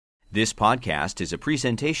This podcast is a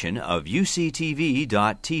presentation of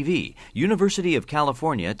UCTV.tv, University of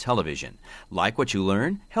California Television. Like what you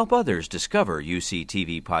learn? Help others discover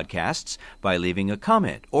UCTV podcasts by leaving a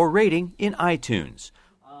comment or rating in iTunes.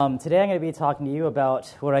 Today I'm going to be talking to you about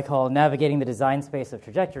what I call navigating the design space of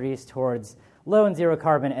trajectories towards low and zero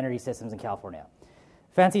carbon energy systems in California.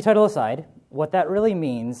 Fancy title aside, what that really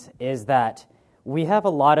means is that we have a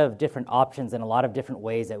lot of different options and a lot of different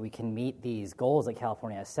ways that we can meet these goals that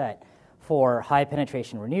California has set for high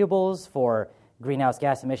penetration renewables, for greenhouse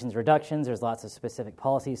gas emissions reductions. There's lots of specific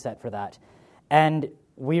policies set for that. And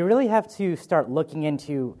we really have to start looking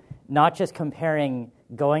into not just comparing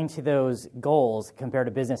going to those goals compared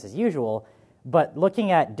to business as usual, but looking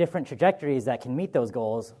at different trajectories that can meet those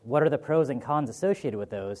goals. What are the pros and cons associated with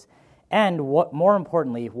those? And what, more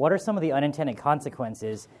importantly, what are some of the unintended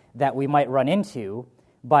consequences that we might run into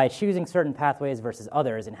by choosing certain pathways versus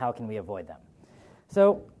others, and how can we avoid them?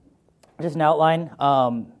 So just an outline,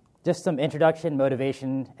 just some introduction,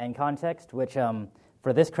 motivation, and context, which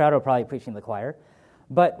for this crowd, I'll probably be preaching to the choir.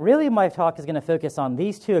 But really my talk is going to focus on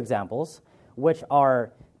these two examples, which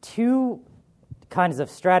are two kinds of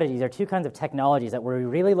strategies or two kinds of technologies that we're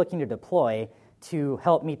really looking to deploy to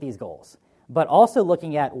help meet these goals, but also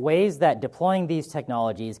looking at ways that deploying these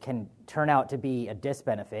technologies can turn out to be a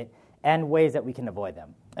disbenefit and ways that we can avoid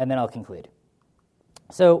them. And then I'll conclude.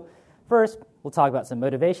 So first, we'll talk about some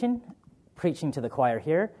motivation, preaching to the choir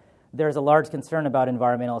here. There's a large concern about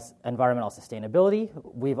environmental sustainability.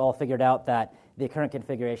 We've all figured out that the current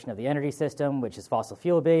configuration of the energy system, which is fossil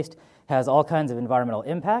fuel-based, has all kinds of environmental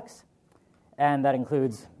impacts, and that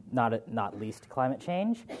includes not least climate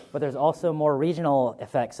change, but there's also more regional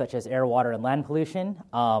effects such as air, water, and land pollution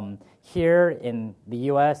here in the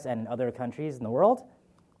U.S. and in other countries in the world.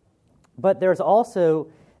 But there's also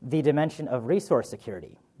the dimension of resource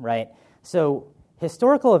security, right? So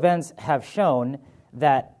historical events have shown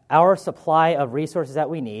that our supply of resources that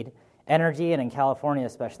we need, energy, and in California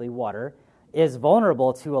especially water, is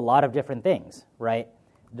vulnerable to a lot of different things, right?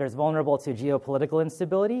 There's vulnerable to geopolitical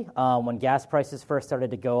instability. When gas prices first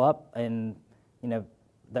started to go up in the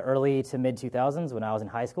early to mid-2000s when I was in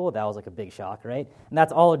high school, that was like a big shock, right? And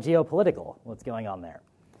that's all geopolitical, what's going on there.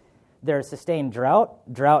 There's sustained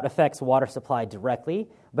drought. Drought affects water supply directly,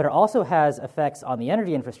 but it also has effects on the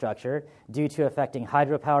energy infrastructure due to affecting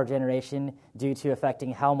hydropower generation, due to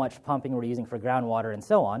affecting how much pumping we're using for groundwater, and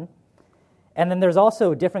so on. And then there's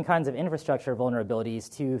also different kinds of infrastructure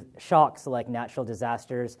vulnerabilities to shocks like natural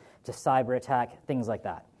disasters, to cyber attack, things like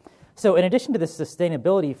that. So in addition to the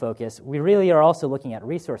sustainability focus, we really are also looking at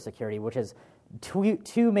resource security, which is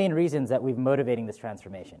two main reasons that we've motivating this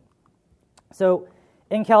transformation. So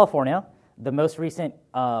in California, the most recent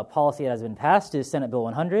policy that has been passed is Senate Bill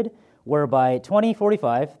 100, where by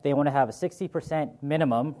 2045, they want to have a 60%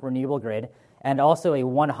 minimum renewable grid and also a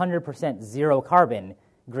 100% zero carbon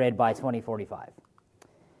grid by 2045.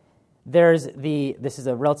 This is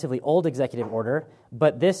a relatively old executive order,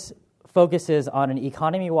 but this focuses on an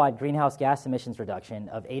economy-wide greenhouse gas emissions reduction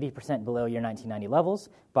of 80% below year 1990 levels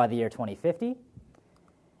by the year 2050.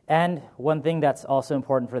 And one thing that's also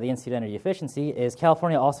important for the Institute of Energy Efficiency is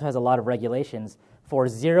California also has a lot of regulations for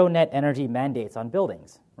zero net energy mandates on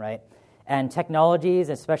buildings, right? And technologies,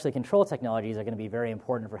 especially control technologies, are going to be very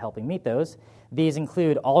important for helping meet those. These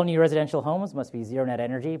include all new residential homes must be zero net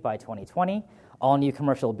energy by 2020, all new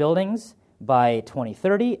commercial buildings by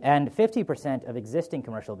 2030, and 50% of existing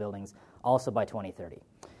commercial buildings also by 2030.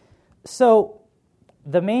 So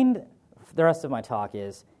the rest of my talk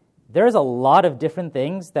is there's a lot of different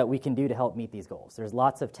things that we can do to help meet these goals. There's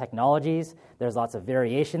lots of technologies, there's lots of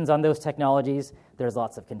variations on those technologies, there's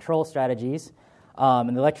lots of control strategies.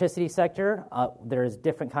 In the electricity sector, there's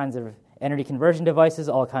different kinds of energy conversion devices,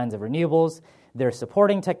 all kinds of renewables. There's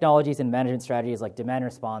supporting technologies and management strategies like demand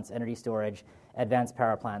response, energy storage, advanced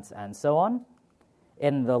power plants, and so on.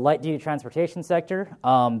 In the light-duty transportation sector,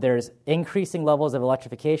 there's increasing levels of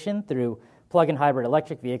electrification through plug-in hybrid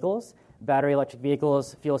electric vehicles, battery electric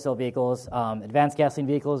vehicles, fuel cell vehicles, advanced gasoline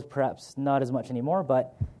vehicles, perhaps not as much anymore,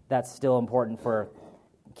 but that's still important for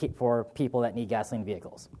people that need gasoline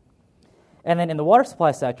vehicles. And then in the water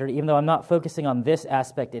supply sector, even though I'm not focusing on this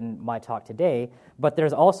aspect in my talk today, but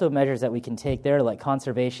there's also measures that we can take there like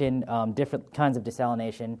conservation, different kinds of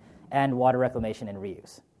desalination, and water reclamation and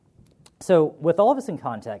reuse. So with all of this in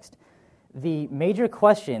context, the major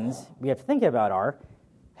questions we have to think about are,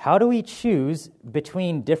 how do we choose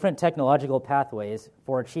between different technological pathways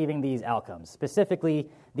for achieving these outcomes, specifically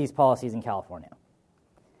these policies in California?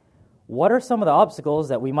 What are some of the obstacles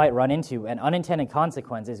that we might run into and unintended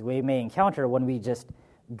consequences we may encounter when we just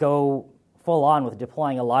go full on with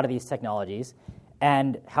deploying a lot of these technologies?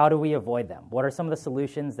 And how do we avoid them? What are some of the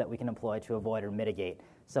solutions that we can employ to avoid or mitigate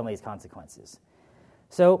some of these consequences?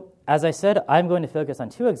 So, as I said, I'm going to focus on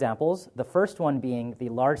two examples, the first one being the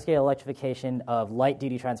large-scale electrification of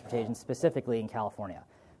light-duty transportation, specifically in California,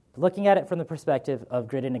 looking at it from the perspective of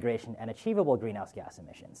grid integration and achievable greenhouse gas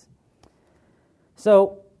emissions.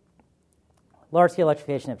 So, large-scale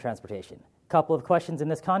electrification of transportation. A couple of questions in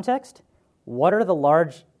this context. What are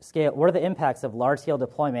the impacts of large-scale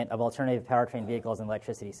deployment of alternative powertrain vehicles in the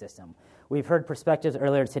electricity system? We've heard perspectives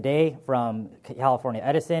earlier today from California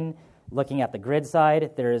Edison, looking at the grid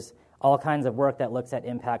side. There's all kinds of work that looks at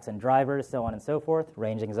impacts on drivers, so on and so forth,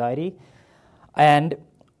 range anxiety. And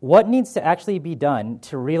what needs to actually be done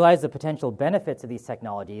to realize the potential benefits of these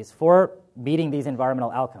technologies for meeting these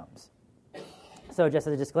environmental outcomes? So just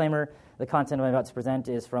as a disclaimer, the content I'm about to present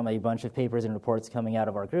is from a bunch of papers and reports coming out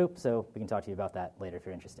of our group, so we can talk to you about that later if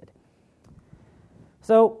you're interested.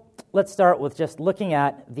 So let's start with just looking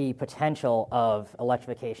at the potential of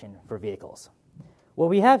electrification for vehicles. What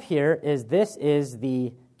we have here is this is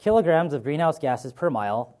the kilograms of greenhouse gases per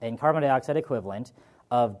mile in carbon dioxide equivalent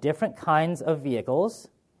of different kinds of vehicles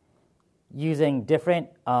using different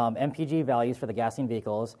MPG values for the gasoline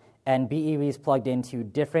vehicles and BEVs plugged into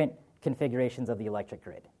different configurations of the electric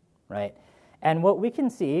grid, right? And what we can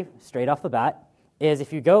see straight off the bat is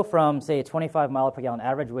if you go from, say, a 25 mile per gallon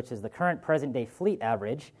average, which is the current present-day fleet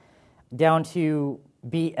average, down to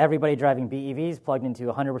everybody driving BEVs plugged into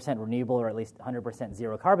 100% renewable or at least 100%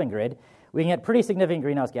 zero carbon grid, we can get pretty significant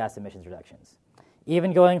greenhouse gas emissions reductions.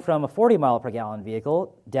 Even going from a 40 mile per gallon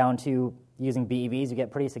vehicle down to using BEVs, you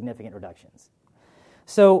get pretty significant reductions.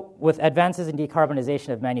 So with advances in decarbonization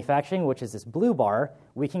of manufacturing, which is this blue bar,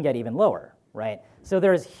 we can get even lower, right? So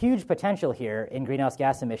there's huge potential here in greenhouse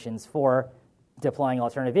gas emissions for deploying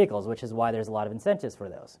alternative vehicles, which is why there's a lot of incentives for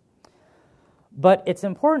those. But it's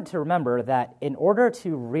important to remember that in order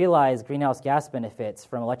to realize greenhouse gas benefits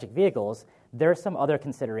from electric vehicles, there are some other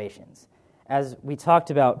considerations. As we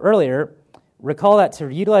talked about earlier, recall that to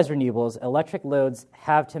utilize renewables, electric loads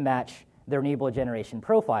have to match the renewable generation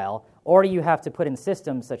profile, or you have to put in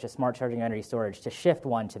systems such as smart charging and energy storage to shift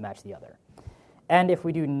one to match the other. And if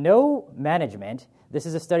we do no management, this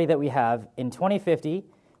is a study that we have, in 2050,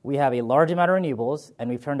 we have a large amount of renewables, and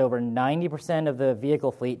we've turned over 90% of the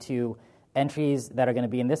vehicle fleet to entries that are going to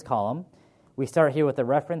be in this column. We start here with the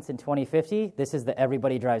reference in 2050. This is the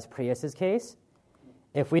everybody drives Prius's case.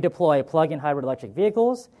 If we deploy plug-in hybrid electric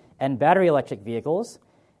vehicles and battery electric vehicles,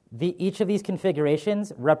 each of these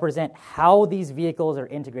configurations represent how these vehicles are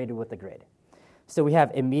integrated with the grid. So we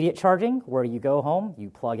have immediate charging, where you go home, you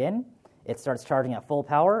plug in, it starts charging at full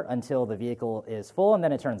power until the vehicle is full, and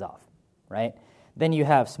then it turns off, right? Then you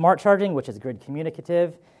have smart charging, which is grid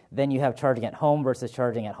communicative. Then you have charging at home versus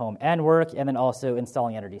charging at home and work, and then also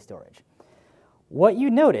installing energy storage. What you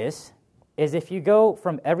notice is if you go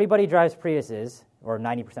from everybody drives Priuses, or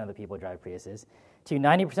 90% of the people drive Priuses, to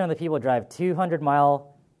 90% of the people drive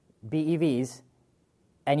 200-mile BEVs,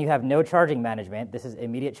 and you have no charging management, this is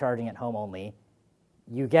immediate charging at home only,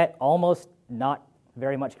 you get almost not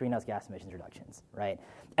very much greenhouse gas emissions reductions, right?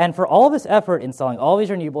 And for all this effort installing all these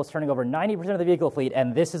renewables, turning over 90% of the vehicle fleet,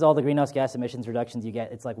 and this is all the greenhouse gas emissions reductions you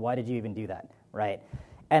get, it's like, why did you even do that, right?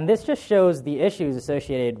 And this just shows the issues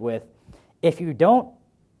associated with if you don't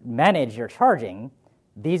manage your charging,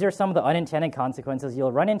 these are some of the unintended consequences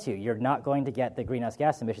you'll run into. You're not going to get the greenhouse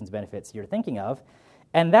gas emissions benefits you're thinking of,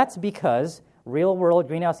 and that's because real-world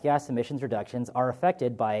greenhouse gas emissions reductions are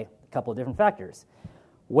affected by a couple of different factors.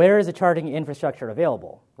 Where is the charging infrastructure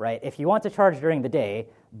available, right? If you want to charge during the day,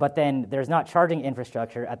 but then there's not charging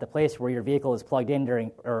infrastructure at the place where your vehicle is plugged in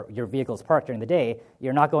or your vehicle is parked during the day,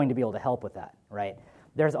 you're not going to be able to help with that, right?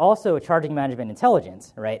 There's also charging management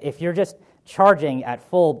intelligence, right? If you're just charging at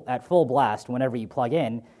full blast whenever you plug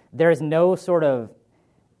in, there's no sort of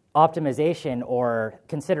optimization or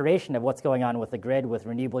consideration of what's going on with the grid, with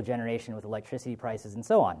renewable generation, with electricity prices, and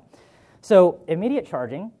so on. So immediate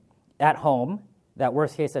charging at home, that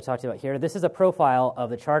worst case I talked about here, this is a profile of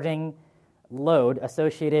the charging load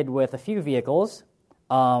associated with a few vehicles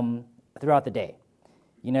throughout the day.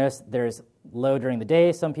 You notice there's load during the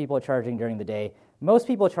day. Some people are charging during the day. Most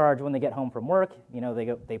people charge when they get home from work.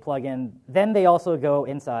 They plug in. Then they also go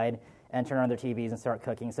inside and turn on their TVs and start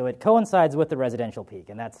cooking. So it coincides with the residential peak,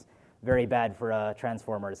 and that's very bad for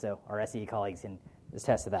transformers, so our SE colleagues can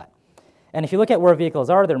attest to that. And if you look at where vehicles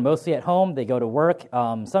are, they're mostly at home. They go to work.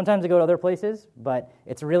 Sometimes they go to other places, but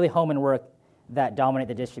it's really home and work that dominate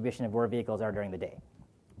the distribution of where vehicles are during the day.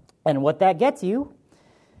 And what that gets you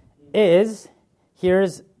is,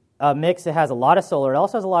 here's a mix that has a lot of solar. It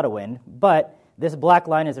also has a lot of wind, but this black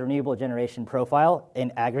line is a renewable generation profile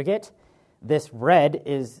in aggregate. This red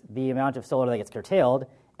is the amount of solar that gets curtailed,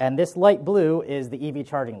 and this light blue is the EV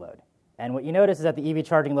charging load. And what you notice is that the EV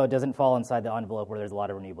charging load doesn't fall inside the envelope where there's a lot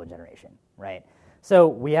of renewable generation, right? So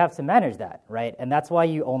we have to manage that, right? And that's why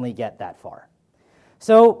you only get that far.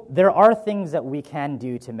 So there are things that we can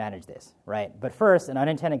do to manage this, right? But first, an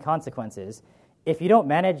unintended consequence is, if you don't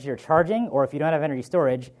manage your charging or if you don't have energy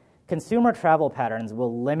storage, consumer travel patterns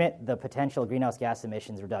will limit the potential greenhouse gas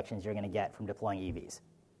emissions reductions you're going to get from deploying EVs,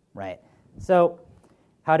 right? So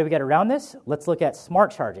how do we get around this? Let's look at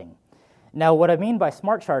smart charging. Now, what I mean by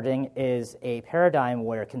smart charging is a paradigm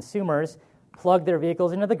where consumers plug their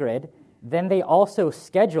vehicles into the grid, then they also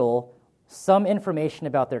schedule some information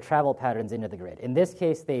about their travel patterns into the grid. In this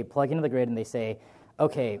case, they plug into the grid and they say,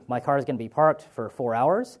 okay, my car is going to be parked for 4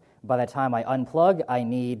 hours. By the time I unplug, I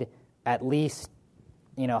need at least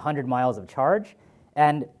 100 miles of charge.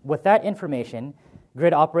 And with that information,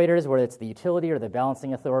 grid operators, whether it's the utility or the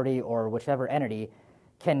balancing authority or whichever entity,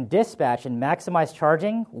 can dispatch and maximize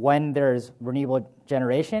charging when there's renewable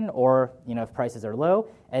generation or if prices are low,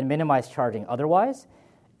 and minimize charging otherwise,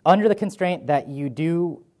 under the constraint that you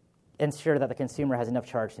do ensure that the consumer has enough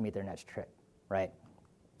charge to meet their next trip, right?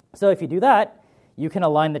 So if you do that, you can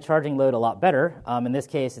align the charging load a lot better. In this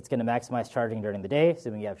case, it's going to maximize charging during the day,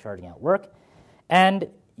 assuming you have charging at work. And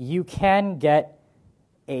you can get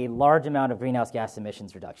a large amount of greenhouse gas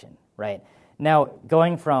emissions reduction, right? Now,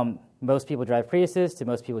 going from most people drive Priuses to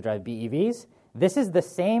most people drive BEVs, this is the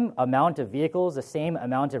same amount of vehicles, the same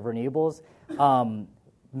amount of renewables.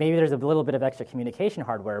 Maybe there's a little bit of extra communication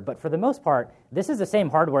hardware, but for the most part, this is the same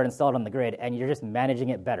hardware installed on the grid, and you're just managing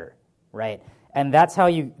it better, right? And that's how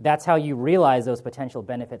you realize those potential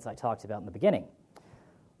benefits I talked about in the beginning.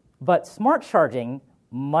 But smart charging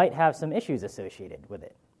might have some issues associated with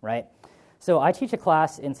it, right? So I teach a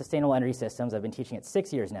class in sustainable energy systems. I've been teaching it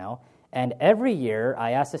 6 years now, and every year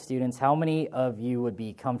I ask the students how many of you would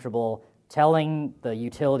be comfortable telling the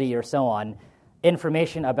utility or so on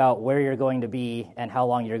information about where you're going to be and how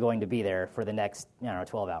long you're going to be there for the next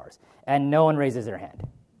 12 hours. And no one raises their hand,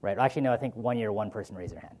 right? Actually, no, I think 1 year one person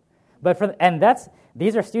raised their hand. But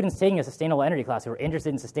these are students taking a sustainable energy class who are interested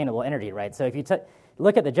in sustainable energy, right? So if you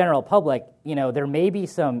look at the general public, there may be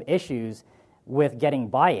some issues with getting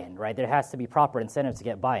buy-in, right? There has to be proper incentives to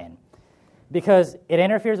get buy-in because it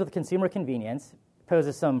interferes with consumer convenience,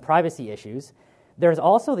 poses some privacy issues. There's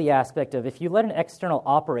also the aspect of if you let an external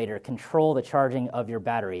operator control the charging of your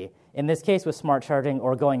battery, in this case with smart charging,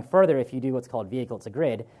 or going further if you do what's called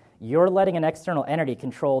vehicle-to-grid, you're letting an external entity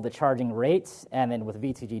control the charging rates and then with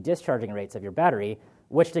V2G discharging rates of your battery,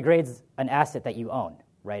 which degrades an asset that you own,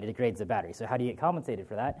 right? It degrades the battery. So how do you get compensated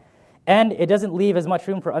for that? And it doesn't leave as much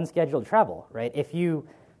room for unscheduled travel, right? If you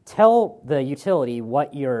tell the utility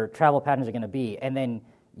what your travel patterns are going to be and then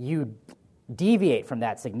you deviate from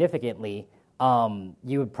that significantly,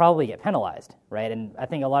 you would probably get penalized, right? And I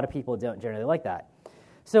think a lot of people don't generally like that.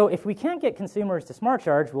 So if we can't get consumers to smart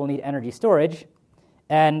charge, we'll need energy storage.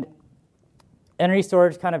 And energy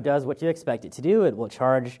storage kind of does what you expect it to do. It will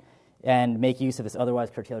charge and make use of its otherwise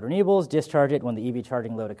curtailed renewables, discharge it when the EV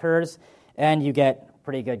charging load occurs, and you get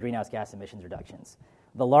pretty good greenhouse gas emissions reductions.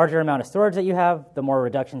 The larger amount of storage that you have, the more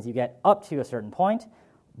reductions you get up to a certain point.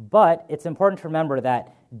 But it's important to remember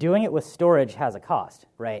that doing it with storage has a cost,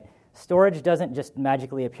 right? Storage doesn't just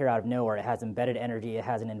magically appear out of nowhere. It has embedded energy. It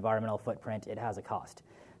has an environmental footprint. It has a cost.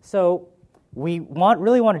 So we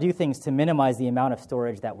really want to do things to minimize the amount of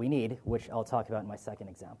storage that we need, which I'll talk about in my second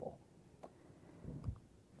example.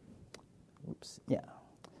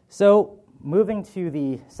 So moving to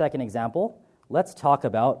the second example, let's talk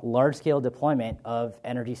about large-scale deployment of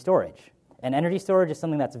energy storage. And energy storage is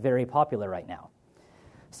something that's very popular right now.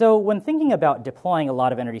 So when thinking about deploying a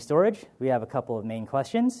lot of energy storage, we have a couple of main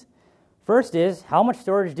questions. First is, how much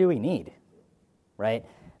storage do we need, right?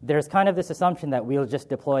 There's kind of this assumption that we'll just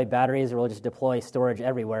deploy batteries or we'll just deploy storage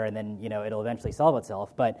everywhere and then it'll eventually solve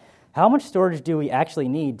itself. But how much storage do we actually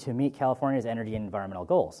need to meet California's energy and environmental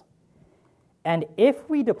goals? And if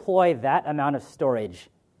we deploy that amount of storage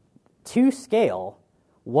to scale,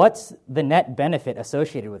 what's the net benefit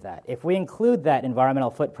associated with that? If we include that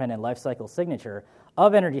environmental footprint and life cycle signature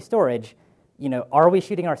of energy storage, are we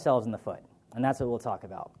shooting ourselves in the foot? And that's what we'll talk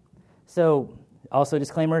about. So also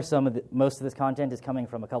disclaimer, most of this content is coming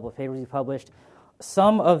from a couple of papers we published.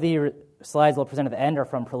 Some of the slides we'll present at the end are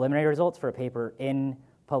from preliminary results for a paper in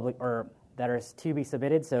public or that are to be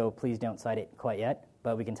submitted, so please don't cite it quite yet,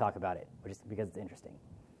 but we can talk about it, which is because it's interesting.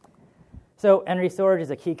 So energy storage is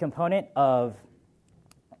a key component of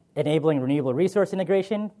enabling renewable resource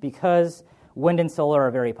integration because wind and solar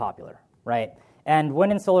are very popular, right? And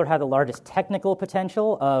wind and solar have the largest technical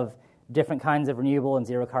potential of different kinds of renewable and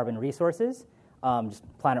zero-carbon resources, just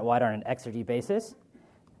planet-wide on an exergy basis.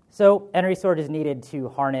 So energy storage is needed to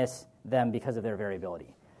harness them because of their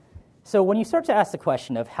variability. So when you start to ask the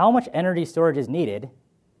question of how much energy storage is needed,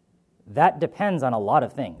 that depends on a lot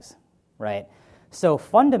of things, right? So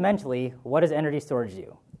fundamentally, what does energy storage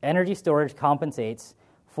do? Energy storage compensates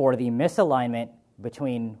for the misalignment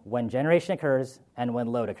between when generation occurs and when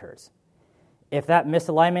load occurs. If that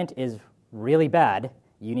misalignment is really bad,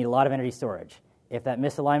 you need a lot of energy storage. If that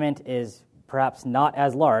misalignment is perhaps not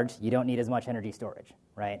as large, you don't need as much energy storage,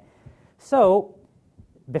 right? So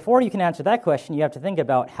before you can answer that question, you have to think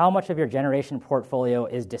about how much of your generation portfolio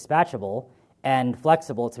is dispatchable and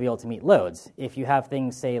flexible to be able to meet loads. If you have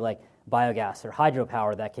things, say, like biogas or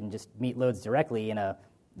hydropower that can just meet loads directly in a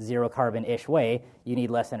zero-carbon-ish way, you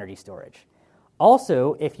need less energy storage.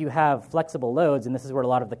 Also, if you have flexible loads, and this is where a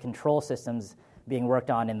lot of the control systems being worked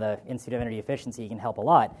on in the Institute of Energy Efficiency can help a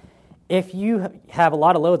lot, if you have a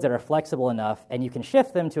lot of loads that are flexible enough and you can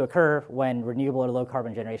shift them to occur when renewable or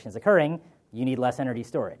low-carbon generation is occurring, you need less energy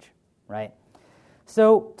storage, right?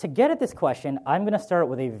 So to get at this question, I'm going to start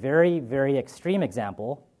with a very, very extreme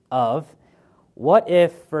example of what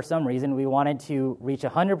if, for some reason, we wanted to reach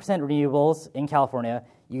 100% renewables in California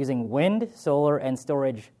using wind, solar, and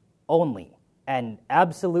storage only, and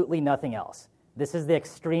absolutely nothing else. This is the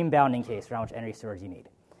extreme bounding case for how much energy storage you need.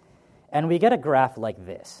 And we get a graph like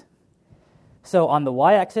this. So on the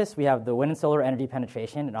y-axis, we have the wind and solar energy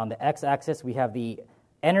penetration, and on the x-axis, we have the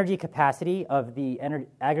energy capacity of the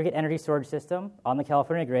aggregate energy storage system on the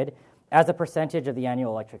California grid as a percentage of the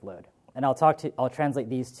annual electric load. And I'll translate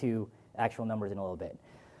these to actual numbers in a little bit.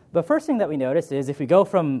 The first thing that we notice is if we go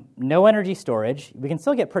from no energy storage, we can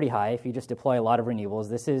still get pretty high if you just deploy a lot of renewables.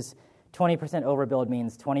 This is 20% overbuild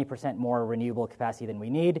means 20% more renewable capacity than we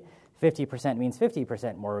need. 50% means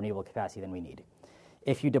 50% more renewable capacity than we need.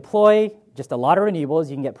 If you deploy just a lot of renewables,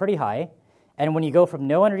 you can get pretty high. And when you go from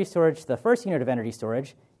no energy storage to the first unit of energy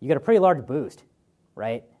storage, you get a pretty large boost,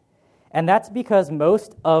 right? And that's because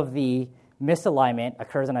most of the misalignment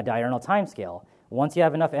occurs on a diurnal timescale. Once you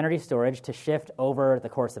have enough energy storage to shift over the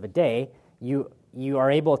course of a day, you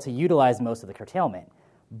are able to utilize most of the curtailment.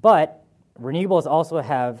 But renewables also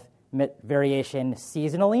have variation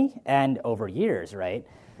seasonally and over years, right?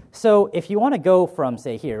 So if you want to go from,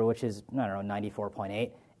 say, here, which is,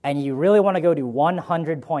 94.8, and you really want to go to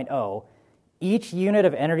 100.0, each unit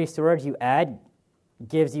of energy storage you add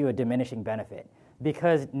gives you a diminishing benefit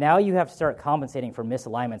because now you have to start compensating for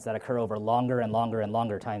misalignments that occur over longer and longer and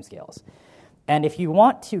longer timescales. And if you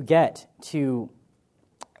want to get to,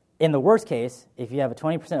 in the worst case, if you have a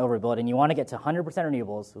 20% overbuild and you want to get to 100%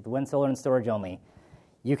 renewables with wind, solar, and storage only,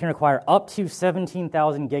 you can require up to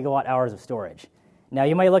 17,000 gigawatt hours of storage. Now,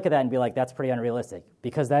 you might look at that and be like, that's pretty unrealistic,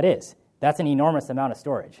 because that is. That's an enormous amount of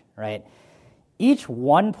storage, right? Each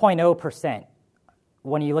 1.0%,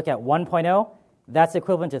 when you look at 1.0, that's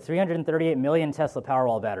equivalent to 338 million Tesla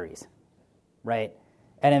Powerwall batteries, right?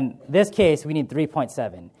 And in this case, we need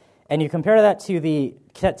 3.7. And you compare that to the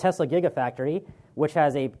Tesla Gigafactory, which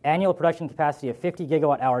has an annual production capacity of 50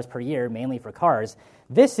 gigawatt hours per year, mainly for cars.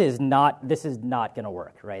 This is not going to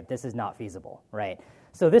work, right? This is not feasible, right?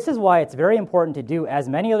 So this is why it's very important to do as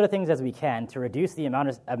many other things as we can to reduce the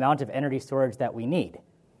amount of energy storage that we need.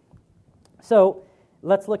 So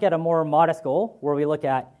let's look at a more modest goal where we look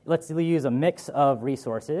at, let's use a mix of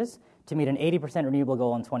resources to meet an 80% renewable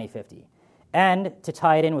goal in 2050. And to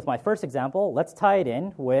tie it in with my first example, let's tie it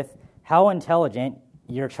in with how intelligent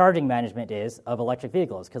your charging management is of electric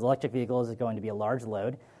vehicles, because electric vehicles is going to be a large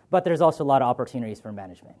load, but there's also a lot of opportunities for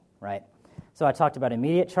management, right? So I talked about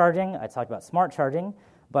immediate charging, I talked about smart charging,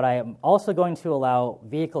 but I am also going to allow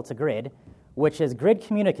vehicle to grid, which is grid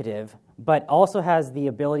communicative, but also has the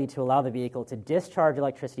ability to allow the vehicle to discharge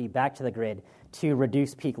electricity back to the grid to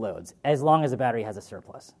reduce peak loads, as long as the battery has a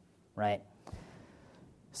surplus, right?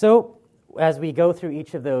 So as we go through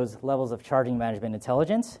each of those levels of charging management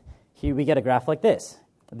intelligence, here we get a graph like this.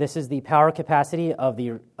 This is the power capacity of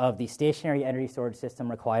the stationary energy storage system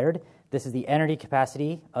required. This is the energy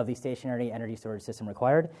capacity of the stationary energy storage system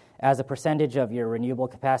required as a percentage of your renewable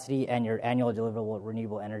capacity and your annual deliverable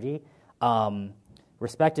renewable energy,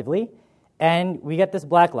 respectively. And we get this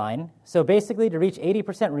black line. So basically, to reach 80%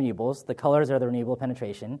 renewables, the colors are the renewable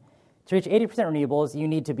penetration. To reach 80% renewables, you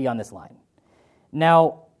need to be on this line.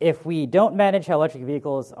 Now, if we don't manage how electric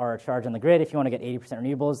vehicles are charged on the grid, if you want to get 80%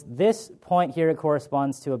 renewables, this point here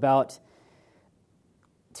corresponds to about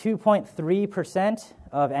 2.3%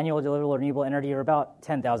 of annual deliverable renewable energy, or about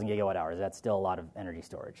 10,000 gigawatt hours. That's still a lot of energy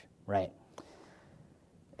storage, right?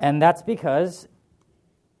 And that's because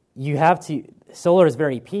solar is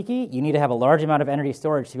very peaky. You need to have a large amount of energy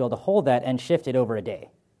storage to be able to hold that and shift it over a day,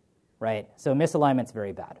 right? So misalignment's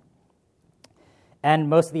very bad. And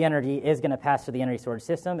most of the energy is going to pass through the energy storage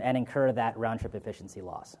system and incur that round-trip efficiency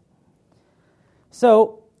loss.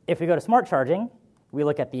 So if we go to smart charging, we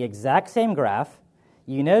look at the exact same graph.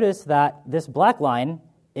 You notice that this black line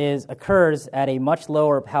occurs at a much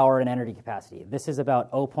lower power and energy capacity. This is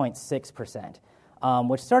about 0.6%,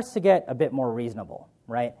 which starts to get a bit more reasonable,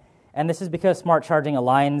 right? And this is because smart charging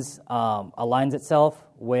aligns itself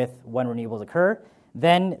with when renewables occur.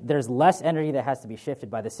 Then there's less energy that has to be shifted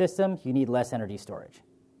by the system. You need less energy storage,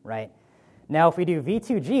 right? Now, if we do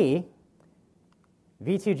V2G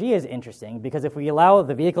is interesting because if we allow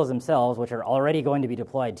the vehicles themselves, which are already going to be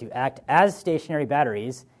deployed, to act as stationary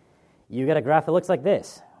batteries, you get a graph that looks like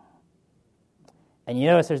this. And you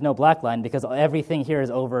notice there's no black line because everything here is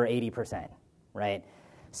over 80%, right?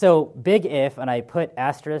 So big if, and I put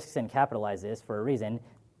asterisks and capitalize this for a reason,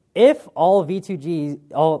 if all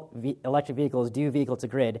electric vehicles do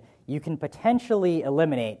vehicle-to-grid, you can potentially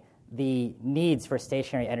eliminate the needs for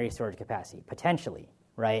stationary energy storage capacity, potentially,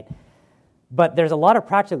 right? But there's a lot of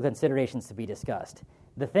practical considerations to be discussed.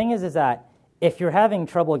 The thing is that if you're having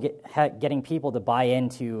trouble getting people to buy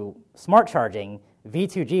into smart charging,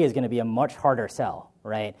 V2G is going to be a much harder sell,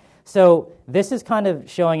 right? So this is kind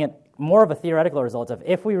of showing it more of a theoretical result of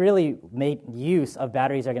if we really make use of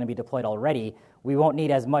batteries that are going to be deployed already, we won't need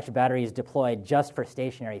as much batteries deployed just for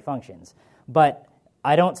stationary functions. But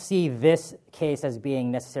I don't see this case as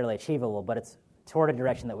being necessarily achievable, but it's toward a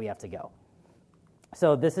direction that we have to go.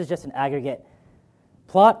 So this is just an aggregate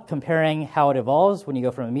plot comparing how it evolves. When you go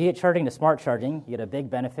from immediate charging to smart charging, you get a big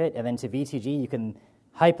benefit, and then to V2G, you can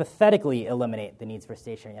hypothetically eliminate the needs for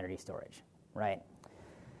stationary energy storage, right?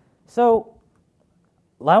 So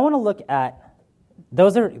I want to look at,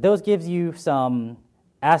 those gives you some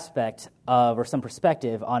aspect of, or some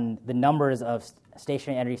perspective on the numbers of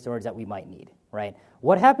stationary energy storage that we might need, right?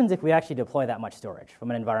 What happens if we actually deploy that much storage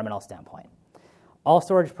from an environmental standpoint? All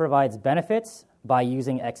storage provides benefits by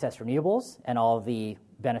using excess renewables and all of the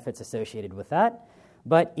benefits associated with that,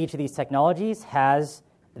 but each of these technologies has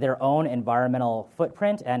their own environmental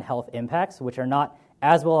footprint and health impacts, which are not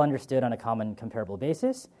as well understood on a common comparable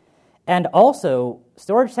basis. And also,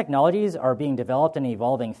 storage technologies are being developed and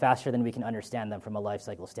evolving faster than we can understand them from a life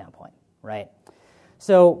cycle standpoint, right?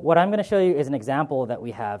 So what I'm going to show you is an example that we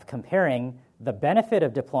have comparing the benefit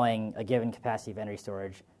of deploying a given capacity of energy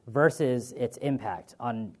storage versus its impact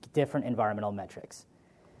on different environmental metrics.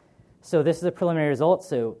 So this is a preliminary result,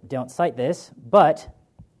 so don't cite this, but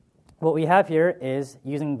what we have here is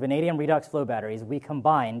using vanadium redox flow batteries, we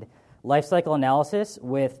combined life cycle analysis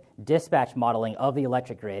with dispatch modeling of the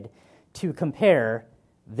electric grid to compare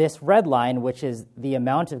this red line, which is the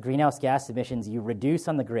amount of greenhouse gas emissions you reduce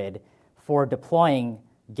on the grid for deploying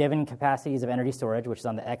given capacities of energy storage, which is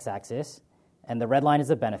on the x-axis, and the red line is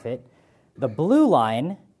the benefit. The blue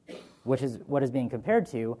line, which is what is being compared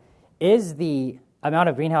to, is the amount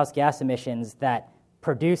of greenhouse gas emissions that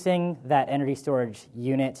producing that energy storage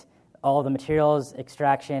unit, all the materials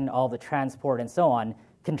extraction, all the transport, and so on,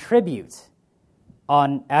 contributes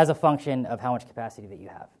on as a function of how much capacity that you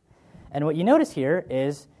have. And what you notice here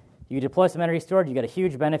is you deploy some energy storage, you get a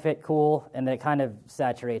huge benefit, cool, and then it kind of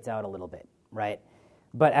saturates out a little bit, right?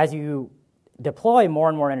 But as you deploy more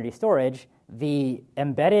and more energy storage, the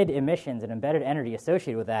embedded emissions and embedded energy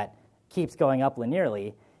associated with that keeps going up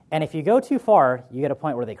linearly. And if you go too far, you get a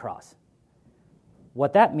point where they cross.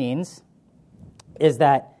 What that means is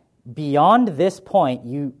that beyond this point,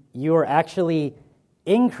 you are actually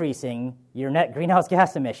increasing your net greenhouse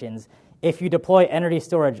gas emissions if you deploy energy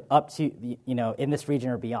storage up to, in this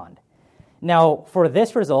region or beyond. Now, for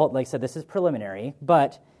this result, like I said, this is preliminary,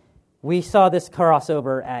 but we saw this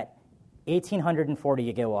crossover at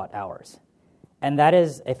 1,840 gigawatt hours. And that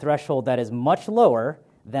is a threshold that is much lower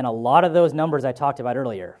than a lot of those numbers I talked about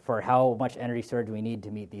earlier for how much energy storage we need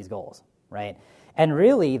to meet these goals, right? And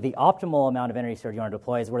really, the optimal amount of energy storage you want to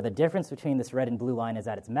deploy is where the difference between this red and blue line is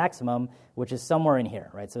at its maximum, which is somewhere in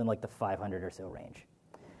here, right? So in like the 500 or so range.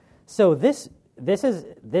 So this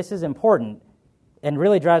is important and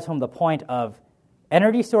really drives home the point of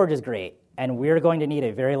energy storage is great, and we're going to need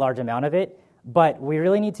a very large amount of it, but we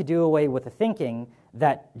really need to do away with the thinking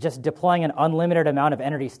that just deploying an unlimited amount of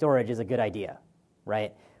energy storage is a good idea,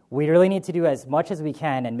 right? We really need to do as much as we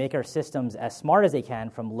can and make our systems as smart as they can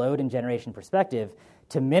from load and generation perspective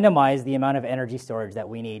to minimize the amount of energy storage that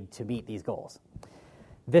we need to meet these goals.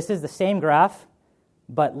 This is the same graph,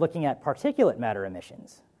 but looking at particulate matter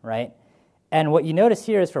emissions, right? And what you notice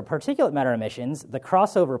here is for particulate matter emissions, the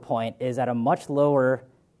crossover point is at a much lower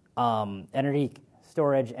energy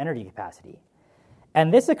storage energy capacity.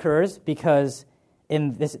 And this occurs because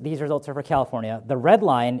these results are for California. The red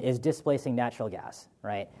line is displacing natural gas,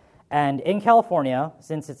 right? And in California,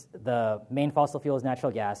 since the main fossil fuel is natural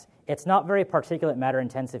gas, it's not very particulate matter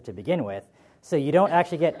intensive to begin with, so you don't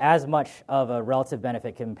actually get as much of a relative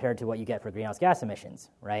benefit compared to what you get for greenhouse gas emissions,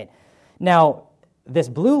 right? Now, this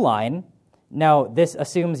blue line, this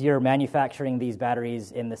assumes you're manufacturing these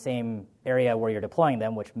batteries in the same area where you're deploying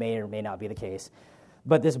them, which may or may not be the case.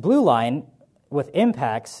 But this blue line with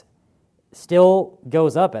impacts still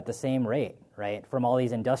goes up at the same rate, right, from all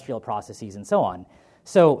these industrial processes and so on.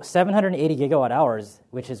 So 780 gigawatt hours,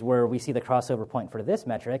 which is where we see the crossover point for this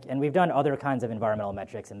metric, and we've done other kinds of environmental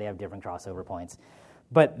metrics, and they have different crossover points.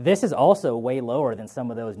 But this is also way lower than some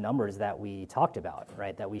of those numbers that we talked about,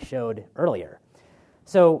 right, that we showed earlier.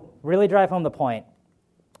 So really drive home the point,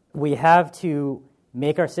 we have to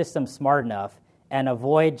make our system smart enough and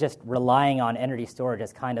avoid just relying on energy storage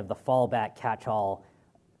as kind of the fallback catch-all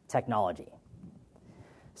technology.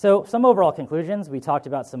 So some overall conclusions. We talked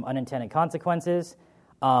about some unintended consequences.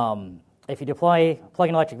 If you deploy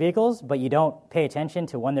plug-in electric vehicles, but you don't pay attention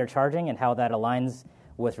to when they're charging and how that aligns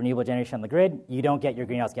with renewable generation on the grid, you don't get your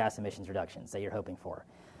greenhouse gas emissions reductions that you're hoping for.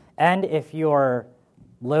 And if your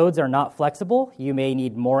loads are not flexible, you may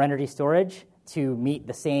need more energy storage to meet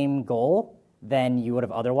the same goal than you would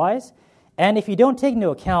have otherwise. And if you don't take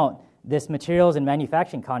into account this materials and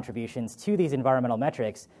manufacturing contributions to these environmental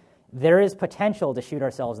metrics, there is potential to shoot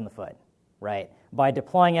ourselves in the foot, right, by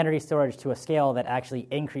deploying energy storage to a scale that actually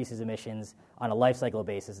increases emissions on a life cycle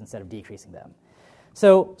basis instead of decreasing them.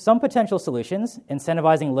 So some potential solutions,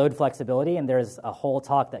 incentivizing load flexibility, and there's a whole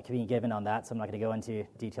talk that can be given on that, so I'm not going to go into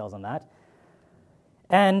details on that.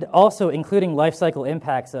 And also including life cycle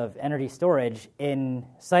impacts of energy storage in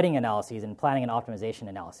siting analyses and planning and optimization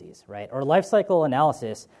analyses, right? Or life cycle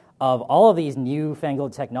analysis of all of these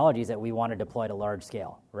newfangled technologies that we want to deploy to large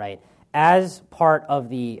scale, right? As part of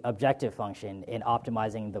the objective function in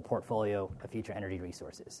optimizing the portfolio of future energy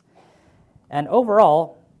resources. And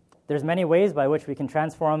overall, there's many ways by which we can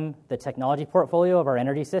transform the technology portfolio of our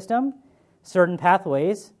energy system. Certain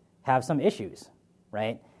pathways have some issues,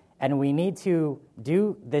 right? And we need to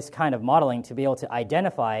do this kind of modeling to be able to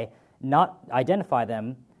identify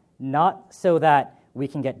them, not so that we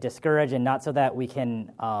can get discouraged and not so that we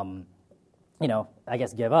can,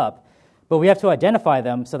 give up, but we have to identify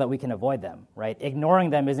them so that we can avoid them, right?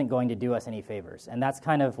 Ignoring them isn't going to do us any favors, and that's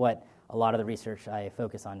kind of what a lot of the research I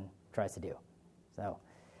focus on tries to do. So I'll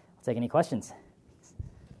take any questions.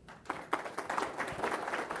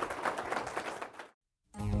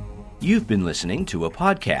 You've been listening to a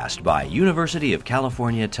podcast by University of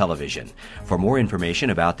California Television. For more information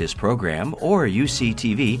about this program or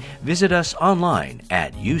UCTV, visit us online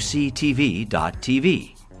at uctv.tv.